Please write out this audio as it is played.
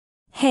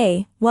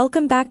Hey,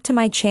 welcome back to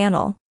my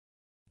channel.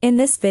 In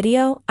this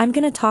video, I'm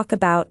gonna talk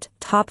about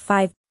top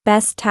 5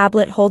 best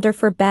tablet holder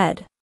for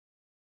bed.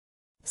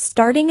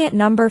 Starting at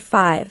number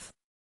 5.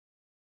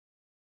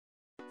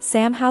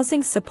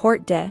 SAMHOUSING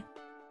Soporte.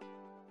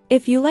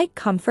 If you like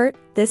comfort,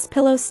 this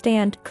pillow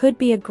stand could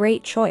be a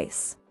great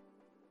choice.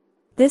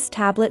 This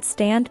tablet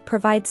stand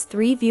provides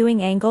 3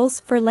 viewing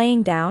angles for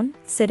laying down,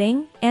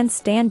 sitting, and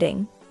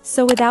standing.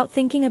 So without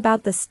thinking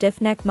about the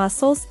stiff neck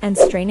muscles and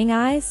straining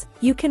eyes,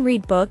 you can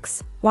read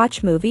books,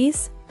 watch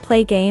movies,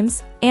 play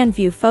games, and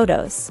view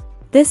photos.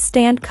 This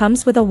stand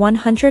comes with a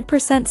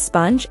 100%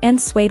 sponge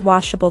and suede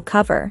washable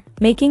cover,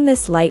 making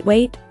this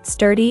lightweight,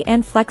 sturdy,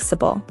 and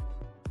flexible.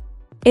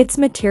 Its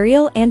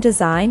material and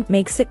design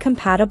makes it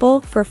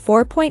compatible for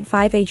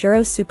 4.5A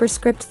Euro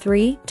superscript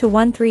 3 to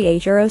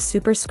 13A Euro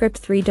superscript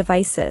 3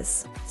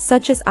 devices,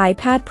 such as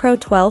iPad Pro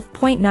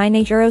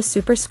 12.9A Euro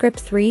superscript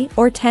 3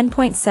 or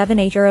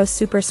 10.7A Euro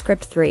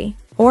superscript 3,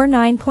 or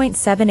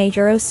 9.7A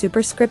Euro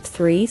superscript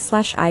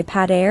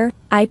 3/iPad Air,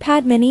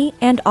 iPad mini,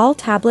 and all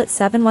tablet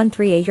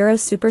 713A Euro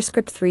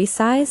superscript 3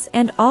 size,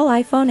 and all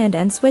iPhone and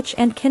N-Switch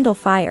and Kindle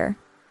Fire.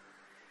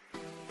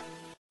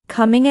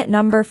 Coming at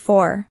number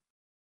 4.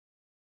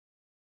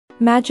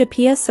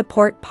 MAGIPEA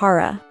Soporte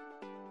Para.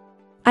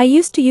 I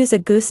used to use a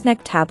gooseneck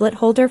tablet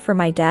holder for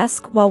my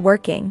desk while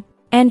working,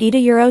 and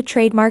Euro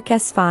trademark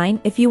is fine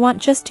if you want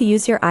just to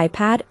use your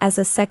iPad as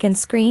a second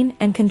screen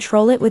and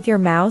control it with your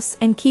mouse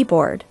and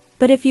keyboard.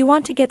 But if you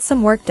want to get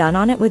some work done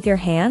on it with your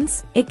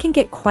hands, it can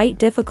get quite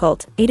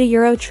difficult.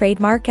 Euro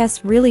trademark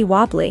is really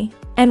wobbly,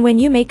 and when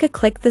you make a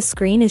click the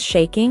screen is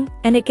shaking,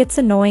 and it gets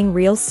annoying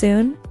real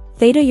soon.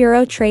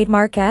 Euro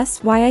trademark is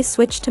why I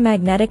switched to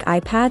magnetic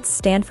iPads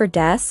stand for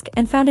desk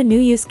and found a new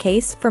use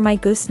case for my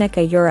gooseneck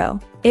Euro.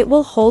 It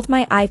will hold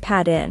my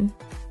iPad in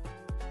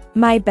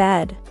my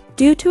bed.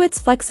 Due to its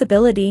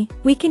flexibility,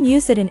 we can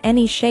use it in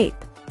any shape,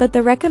 but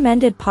the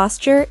recommended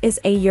posture is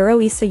Euro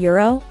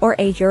or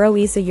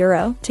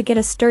Euro to get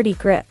a sturdy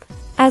grip.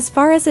 As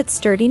far as its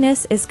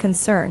sturdiness is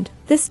concerned,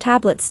 this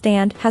tablet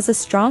stand has a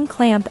strong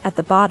clamp at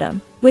the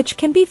bottom, which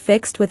can be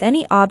fixed with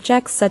any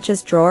objects such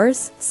as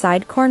drawers,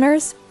 side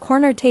corners,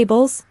 corner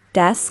tables,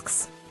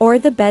 desks, or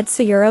the bed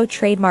Euro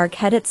trademark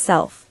head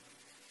itself.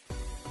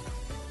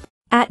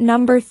 At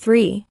number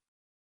 3.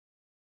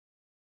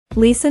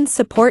 LISEN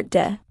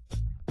Soporte.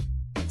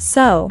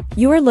 So,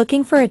 you are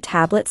looking for a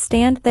tablet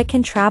stand that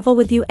can travel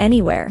with you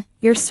anywhere.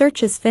 Your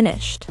search is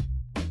finished.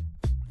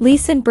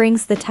 LISEN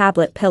brings the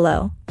tablet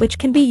pillow, which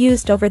can be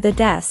used over the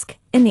desk,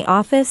 in the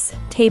office,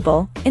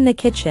 table, in the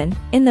kitchen,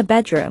 in the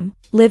bedroom,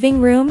 living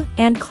room,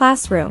 and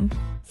classroom.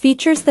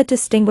 Features that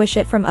distinguish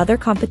it from other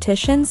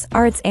competitions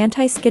are its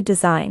anti-skid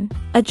design,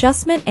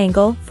 adjustment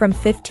angle from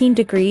 15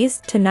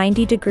 degrees to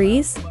 90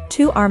 degrees,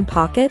 2 arm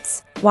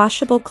pockets,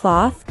 washable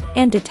cloth,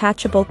 and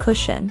detachable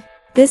cushion.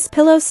 This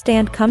pillow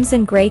stand comes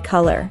in gray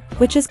color,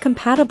 which is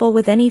compatible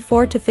with any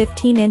 4 to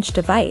 15-inch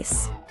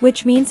device,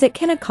 which means it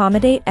can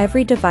accommodate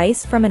every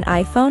device from an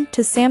iPhone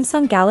to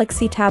Samsung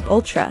Galaxy Tab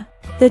Ultra.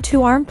 The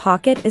 2-arm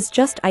pocket is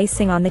just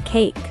icing on the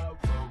cake.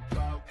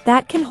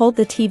 That can hold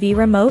the TV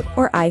remote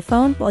or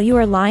iPhone while you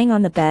are lying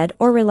on the bed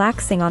or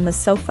relaxing on the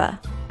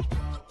sofa.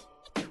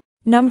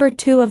 Number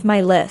 2 of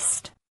my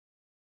list.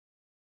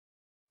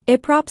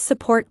 iprop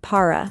Soporte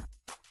Para.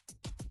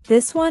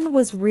 This one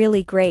was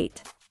really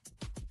great.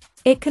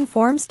 It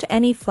conforms to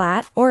any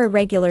flat or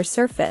irregular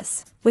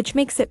surface, which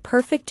makes it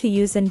perfect to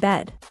use in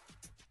bed.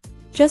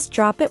 Just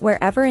drop it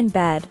wherever in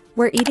bed,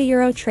 where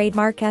Euro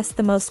trademark is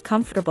the most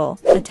comfortable,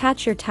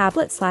 attach your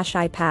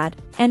tablet/iPad,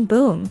 and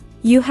boom,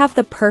 you have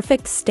the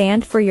perfect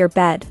stand for your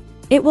bed.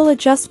 It will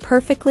adjust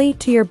perfectly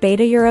to your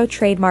Euro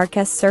trademark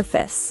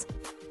surface.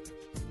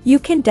 You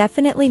can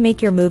definitely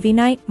make your movie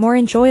night more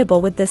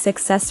enjoyable with this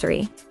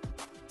accessory.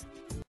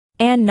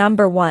 And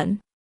number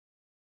 1.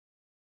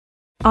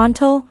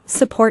 Ontel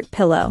Support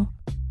Pillow.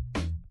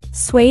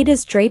 Suede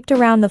is draped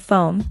around the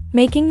foam,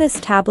 making this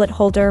tablet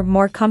holder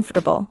more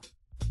comfortable.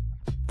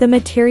 The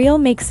material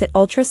makes it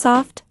ultra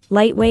soft,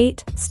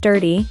 lightweight,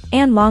 sturdy,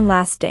 and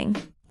long-lasting.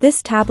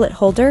 This tablet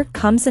holder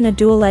comes in a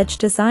dual-edge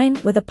design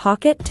with a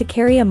pocket to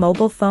carry a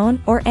mobile phone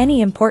or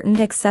any important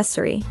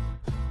accessory.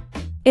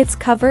 Its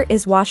cover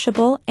is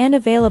washable and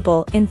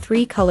available in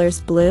 3 colors: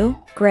 blue,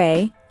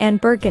 gray,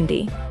 and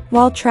burgundy.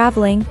 While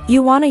traveling,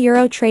 you want a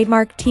Euro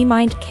trademark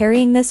mind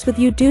carrying this with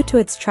you due to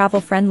its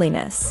travel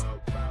friendliness.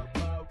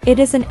 It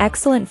is an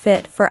excellent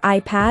fit for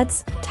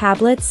iPads,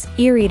 tablets,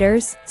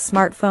 e-readers,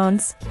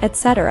 smartphones,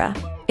 etc.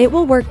 It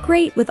will work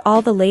great with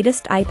all the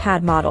latest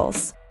iPad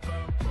models.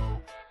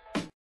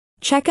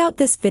 Check out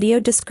this video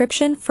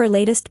description for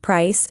latest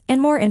price and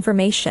more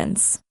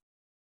informations.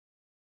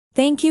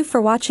 Thank you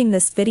for watching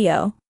this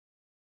video.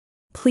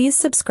 Please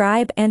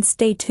subscribe and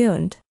stay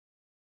tuned.